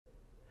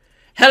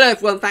Hello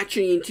everyone, back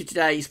tuning into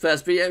today's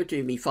first video,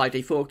 doing me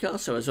 5-day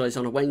forecast. So as always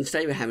on a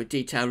Wednesday, we're having a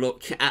detailed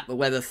look at the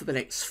weather for the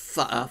next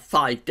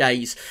 5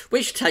 days,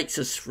 which takes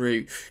us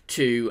through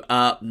to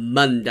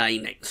Monday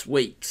next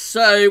week.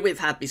 So we've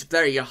had this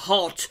very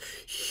hot,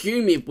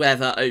 humid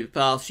weather over the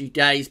past few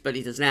days, but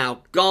it has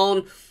now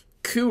gone.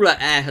 Cooler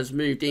air has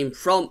moved in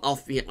from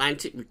off the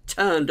Atlantic. We've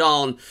turned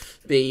on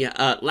the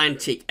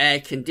Atlantic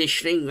air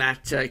conditioning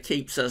that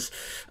keeps us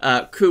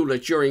cooler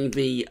during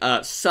the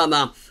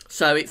summer.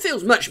 So it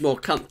feels much more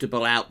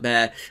comfortable out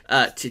there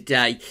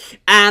today.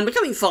 And the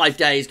coming 5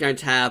 days going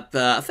to have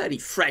a fairly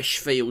fresh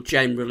feel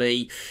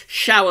generally.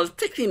 Showers,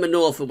 particularly in the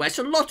north and west.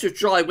 A lot of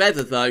dry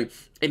weather though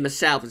in the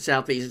south and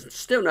southeast.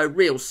 Still no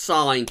real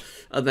sign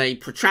of a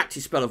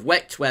protracted spell of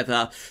wet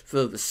weather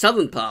for the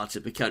southern part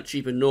of the country.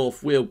 The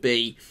north will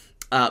be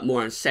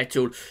more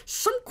unsettled.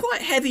 Some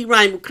quite heavy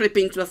rain will clip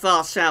into the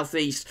far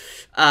southeast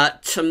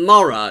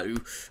tomorrow,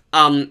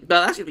 but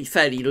that's going to be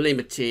fairly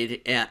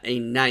limited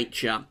in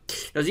nature.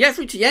 As we get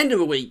through to the end of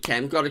the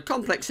weekend, we've got a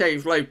complex area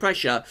of low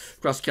pressure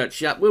across the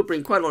country that will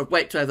bring quite a lot of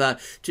wet weather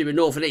to the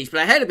north and east.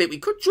 But ahead of it, we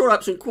could draw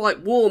up some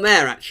quite warm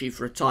air actually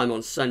for a time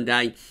on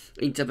Sunday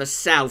into the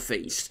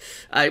southeast.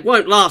 It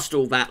won't last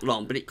all that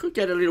long, but it could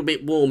get a little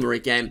bit warmer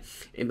again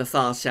in the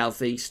far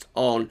southeast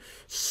on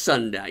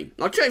Sunday.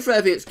 I'll tell you for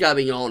everything that's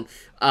going on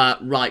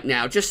right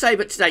now. Just say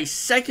that today's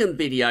second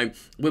video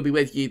will be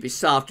with you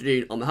this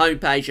afternoon on the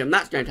homepage, and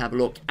that's going to have a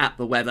look at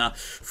the weather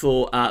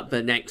for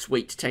the next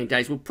week to 10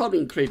 days. We'll probably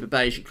include the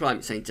Beijing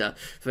Climate Centre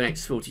for the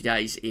next 40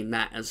 days in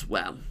that as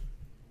well.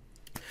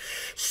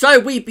 So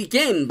we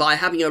begin by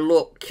having a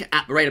look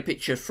at the radar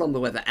picture from the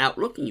Weather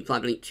Outlook, and you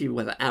find a link to the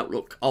Weather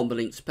Outlook on the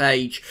links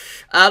page.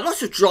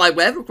 Lots of dry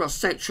weather across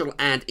central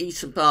and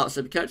eastern parts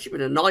of the country.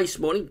 Been a nice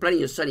morning,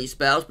 plenty of sunny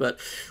spells, but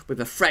with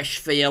a fresh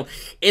feel.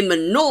 In the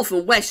north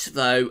and west,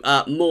 though,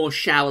 more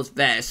showers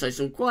there. So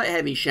some quite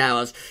heavy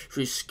showers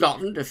through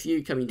Scotland, a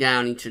few coming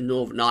down into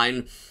Northern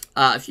Ireland.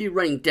 A few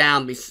running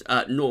down this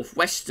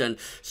northwestern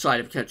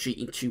side of the country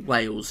into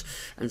Wales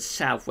and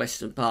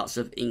southwestern parts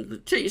of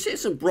England too. You see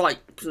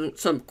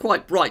some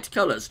quite bright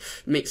colours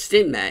mixed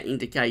in there,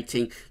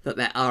 indicating that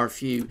there are a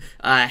few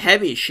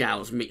heavier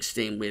showers mixed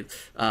in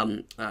with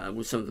some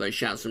of those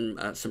showers,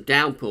 some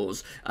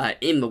downpours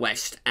in the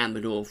west and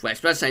the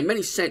northwest. But as I say,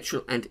 many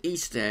central and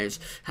east areas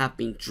have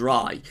been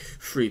dry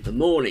through the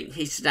morning.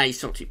 Here's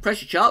today's Arctic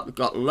pressure chart. We've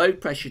got low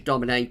pressure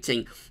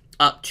dominating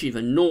up to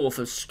the north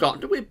of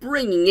Scotland. We're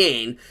bringing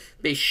in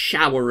this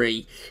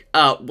showery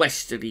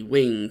westerly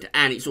wind,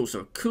 and it's also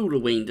a cooler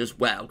wind as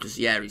well because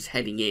the air is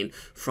heading in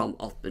from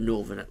off the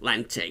northern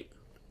Atlantic.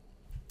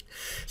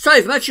 So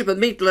for much of the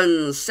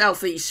Midlands,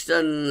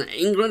 southeastern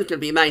England, going to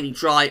be a mainly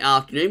dry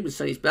afternoon with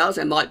sunny spells.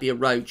 There might be a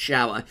road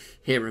shower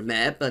here and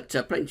there, but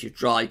plenty of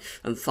dry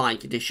and fine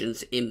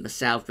conditions in the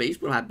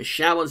southeast. We'll have the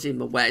showers in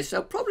the west.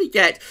 They'll probably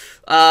get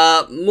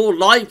more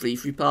lively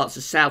through parts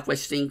of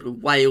southwest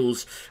England,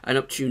 Wales, and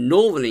up to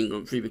northern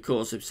England through the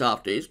course of this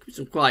afternoon. There's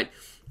some quite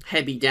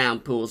heavy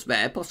downpours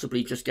there,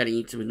 possibly just getting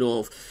into the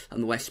north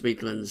and the West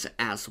Midlands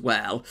as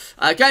well.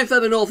 Going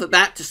further north of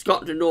that to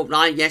Scotland and Northern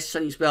Ireland, yes,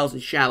 sunny spells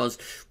and showers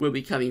will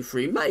be coming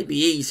through, maybe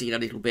easing a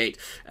little bit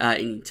in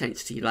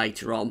intensity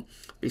later on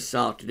this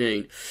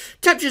afternoon.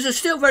 Temperatures are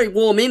still very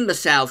warm in the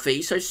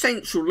southeast, so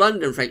central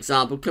London, for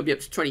example, could be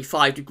up to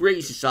 25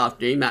 degrees this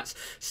afternoon. That's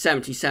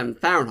 77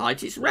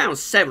 Fahrenheit. It's around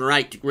 7 or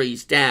 8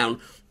 degrees down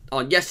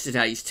on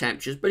yesterday's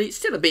temperatures, but it's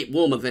still a bit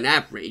warmer than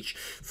average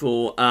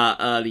for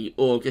early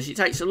August. It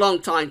takes a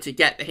long time to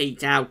get the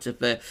heat out of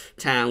the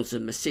towns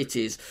and the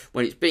cities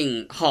when it's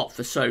been hot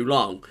for so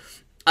long.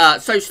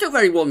 So still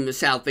very warm in the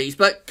southeast,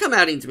 but come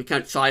out into the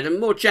countryside and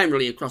more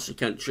generally across the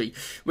country,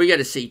 we're going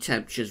to see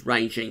temperatures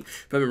ranging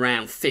from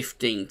around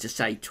 15 to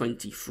say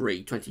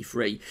 23.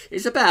 23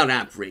 is about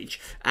average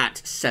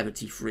at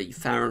 73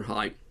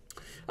 Fahrenheit.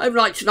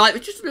 Overnight tonight,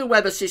 there's just a little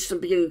weather system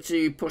beginning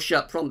to push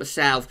up from the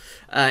south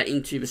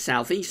into the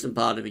southeastern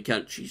part of the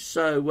country.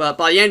 So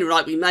by the end of the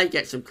night, we may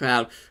get some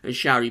cloud and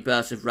showery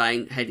bursts of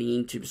rain heading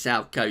into the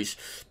south coast,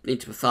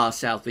 into the far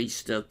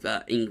southeast of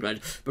England.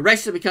 The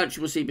rest of the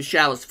country will see the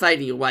showers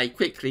fading away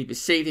quickly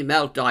this evening.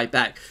 They'll die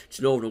back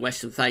to northern and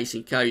western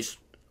facing coast.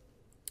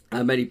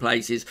 Many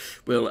places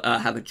will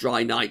have a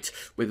dry night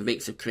with a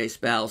mix of clear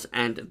spells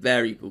and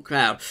variable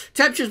cloud.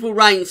 Temperatures will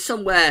range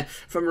somewhere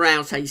from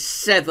around, say,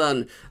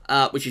 7,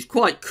 which is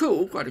quite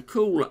a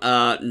cool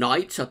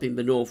night up in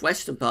the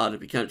northwestern part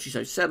of the country.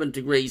 So 7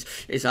 degrees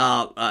is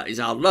our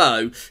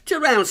low, to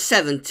around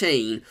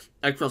 17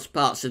 across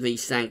parts of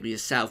East Anglia,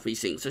 South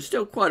East England. So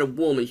still quite a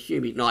warm and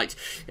humid night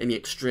in the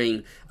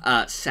extreme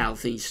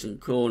southeastern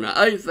corner.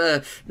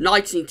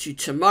 Overnight into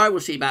tomorrow, we'll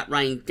see that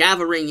rain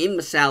gathering in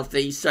the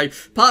southeast. So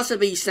parts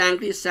of East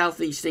Anglia, South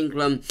East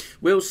England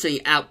will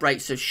see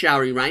outbreaks of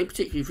showery rain,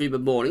 particularly through the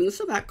morning.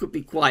 So that could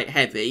be quite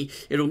heavy.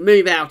 It'll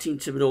move out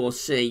into the North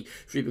Sea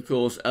through the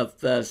course of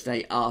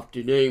Thursday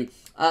afternoon.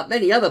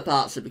 Many other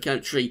parts of the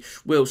country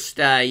will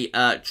stay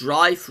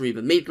dry through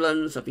the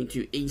Midlands, up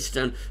into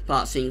eastern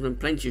parts of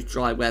England. Plenty of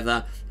dry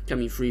weather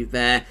coming through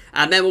there.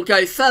 And then we'll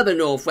go further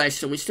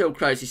northwest, and we still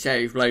close this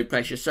area with low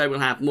pressure, so we'll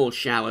have more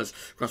showers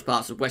across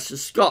parts of western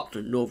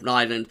Scotland, Northern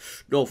Ireland,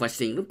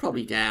 northwest England,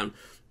 probably down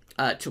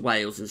to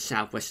Wales and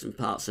southwestern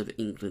parts of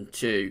England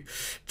too.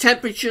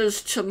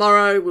 Temperatures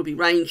tomorrow will be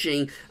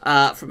ranging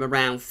from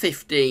around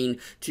 15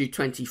 to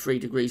 23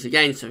 degrees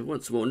again, so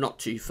once more not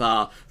too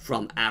far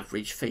from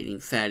average, feeling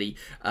fairly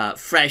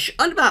fresh.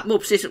 Under that more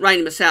persistent rain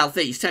in the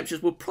southeast,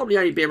 temperatures will probably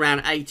only be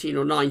around 18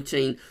 or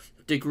 19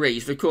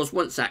 degrees, but of course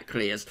once that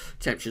clears,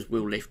 temperatures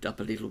will lift up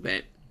a little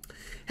bit.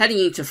 Heading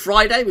into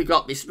Friday, we've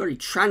got this very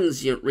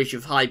transient ridge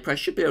of high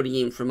pressure building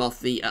in from off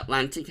the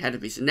Atlantic ahead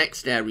of this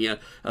next area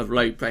of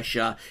low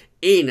pressure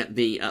in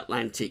the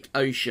Atlantic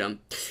Ocean.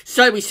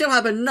 So we still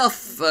have enough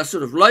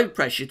sort of low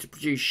pressure to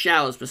produce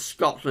showers for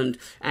Scotland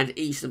and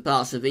eastern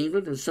parts of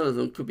England, and some of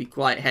them could be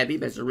quite heavy.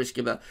 There's a risk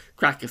of a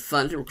crack of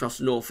thunder across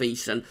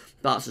northeastern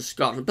parts of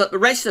Scotland, but the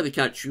rest of the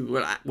country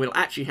will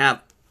actually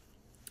have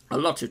a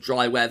lot of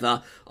dry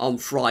weather on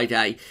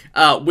Friday,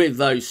 with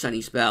those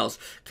sunny spells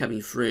coming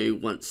through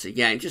once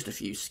again. Just a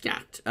few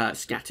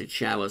scattered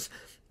showers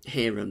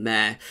here and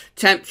there.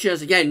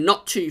 Temperatures, again,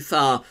 not too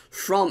far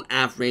from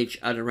average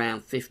at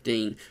around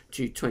 15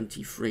 to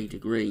 23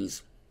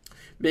 degrees.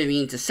 Moving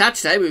into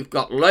Saturday, we've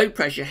got low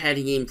pressure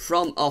heading in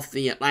from off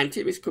the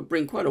Atlantic. This could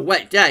bring quite a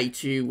wet day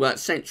to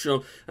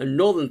central and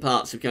northern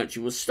parts of the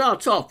country. We'll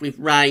start off with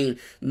rain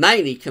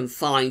mainly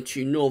confined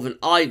to Northern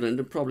Ireland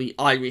and probably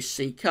Irish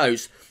Sea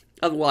coast.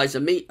 Otherwise,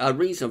 a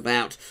reasonable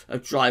amount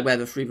of dry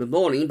weather through the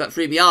morning, but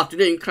through the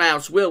afternoon,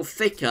 clouds will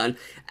thicken,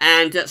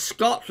 and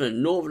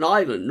Scotland, Northern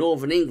Ireland,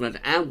 Northern England,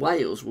 and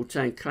Wales will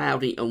turn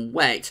cloudy and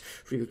wet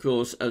through the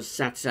course of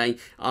Saturday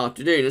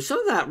afternoon. And some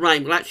of that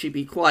rain will actually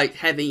be quite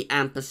heavy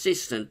and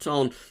persistent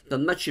on the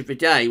much of the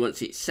day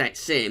once it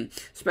sets in,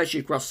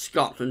 especially across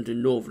Scotland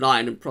and Northern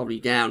Ireland, and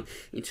probably down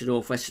into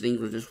northwestern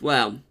England as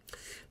well.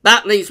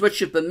 That leaves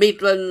much of the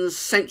Midlands,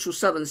 central,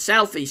 southern,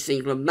 southeast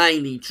England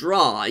mainly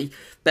dry.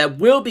 There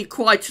will be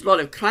quite a lot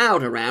of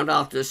cloud around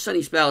after the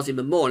sunny spells in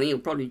the morning.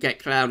 It'll probably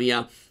get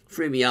cloudier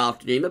through the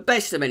afternoon. The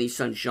best of any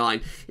sunshine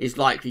is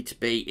likely to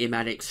be in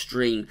that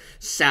extreme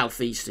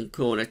southeastern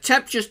corner.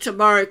 Temperatures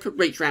tomorrow could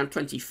reach around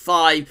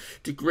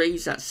 25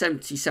 degrees, that's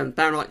 77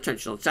 Fahrenheit.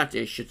 Temperatures on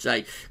Saturday, I should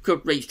say,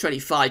 could reach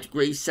 25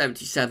 degrees,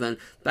 77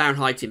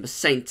 Fahrenheit in the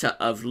centre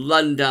of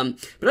London.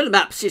 But under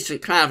that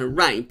persistent cloud and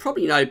rain,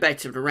 probably no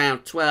better at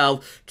around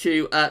 12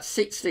 to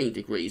 16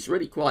 degrees.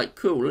 Really quite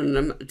cool,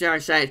 and dare I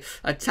say it,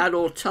 a tad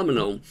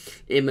autumnal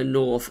in the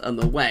north and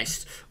the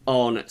west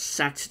on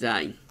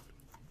Saturday.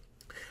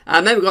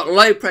 And then we've got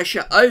low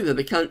pressure over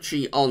the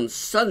country on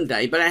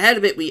Sunday, but ahead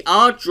of it we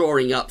are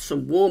drawing up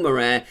some warmer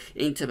air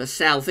into the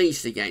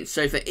southeast again.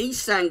 So for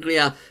East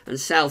Anglia and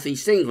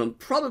southeast England,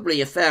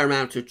 probably a fair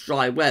amount of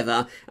dry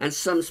weather and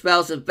some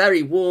spells of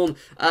very warm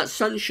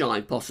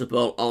sunshine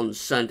possible on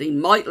Sunday.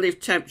 Might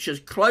lift temperatures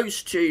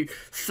close to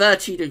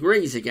 30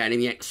 degrees again in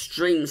the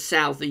extreme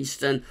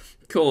southeastern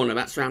corner.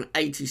 That's around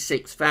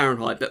 86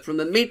 Fahrenheit, but from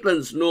the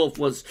Midlands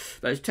northwards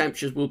those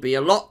temperatures will be a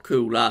lot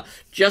cooler,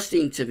 just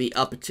into the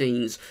upper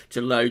teens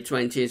to low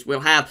 20s. We'll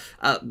have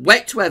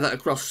wet weather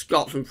across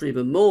Scotland through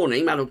the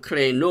morning. That'll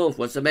clear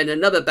northwards, and then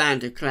another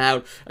band of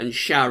cloud and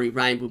showery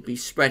rain will be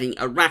spreading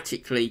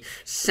erratically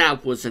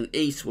southwards and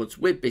eastwards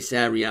with this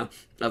area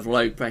of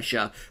low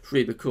pressure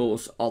through the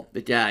course of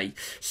the day.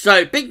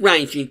 So big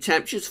range in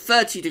temperatures.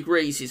 30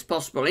 degrees is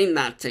possible in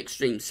that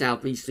extreme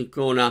southeastern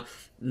corner.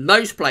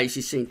 Most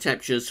places seeing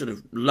temperatures sort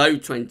of low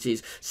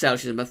 20s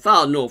Celsius, and the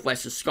far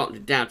northwest of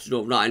Scotland down to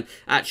Northern Ireland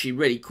actually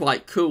really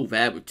quite cool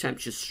there, with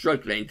temperatures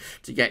struggling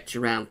to get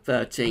to around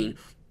 13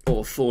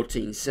 or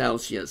 14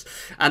 Celsius.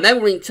 And then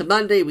we're into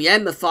Monday. We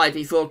end the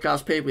 5-day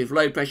forecast period with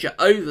low pressure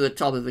over the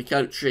top of the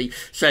country,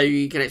 so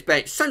you can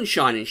expect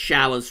sunshine and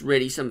showers.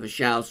 Really, some of the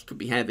showers could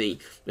be heavy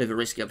with a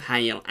risk of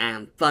hail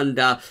and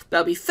thunder.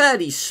 They'll be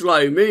fairly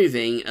slow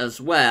moving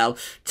as well.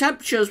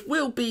 Temperatures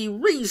will be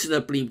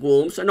reasonably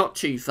warm, so not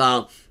too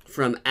far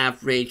from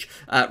average,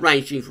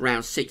 ranging from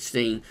around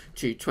 16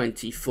 to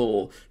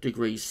 24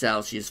 degrees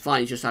Celsius.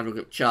 Finally, just having a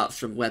look at charts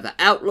from Weather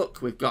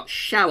Outlook. We've got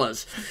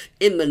showers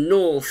in the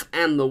north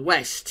and the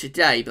west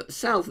today, but the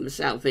south and the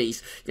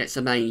southeast gets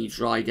a mainly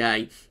dry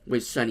day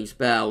with sunny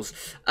spells.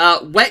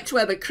 Wet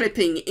weather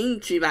clipping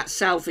into that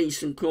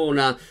southeastern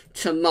corner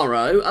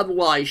tomorrow.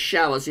 Otherwise,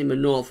 showers in the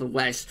north and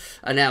west,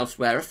 and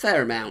elsewhere a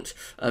fair amount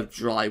of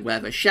dry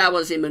weather.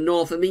 Showers in the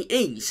north and the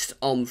east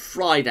on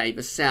Friday.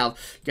 The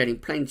south getting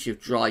plenty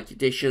of dry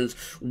conditions.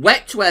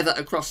 Wet weather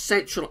across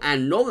central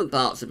and northern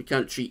parts of the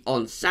country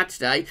on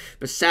Saturday.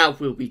 The south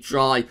will be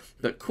dry,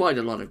 but quite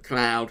a lot of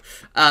cloud.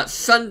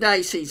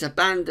 Sunday sees a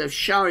band of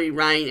showery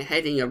rain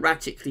heading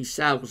erratically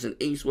southwards and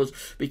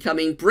eastwards,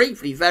 becoming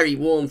briefly very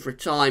warm for a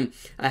time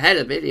ahead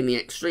of it in the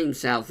extreme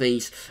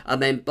southeast,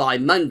 and then by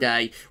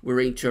Monday we're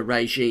into a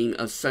regime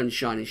of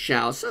sunshine and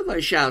showers. Some of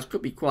those showers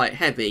could be quite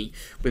heavy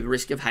with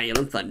risk of hail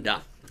and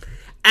thunder.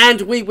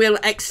 And we will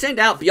extend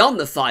out beyond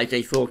the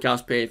 5-day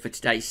forecast period for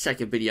today's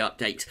second video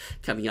update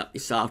coming up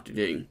this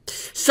afternoon.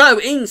 So,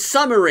 in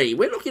summary,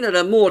 we're looking at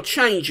a more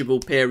changeable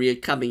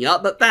period coming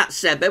up, but that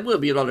said, there will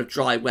be a lot of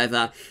dry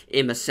weather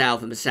in the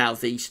south and the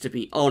southeast, to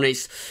be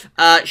honest.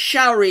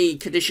 Showery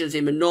conditions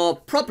in the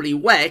north, probably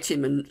wet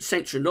in the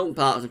central and northern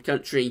part of the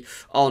country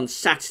on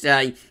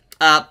Saturday.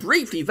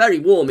 Briefly very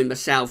warm in the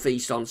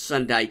southeast on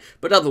Sunday,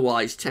 but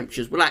otherwise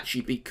temperatures will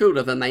actually be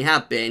cooler than they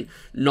have been,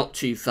 not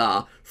too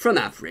far from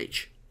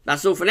average.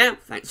 That's all for now.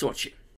 Thanks for watching.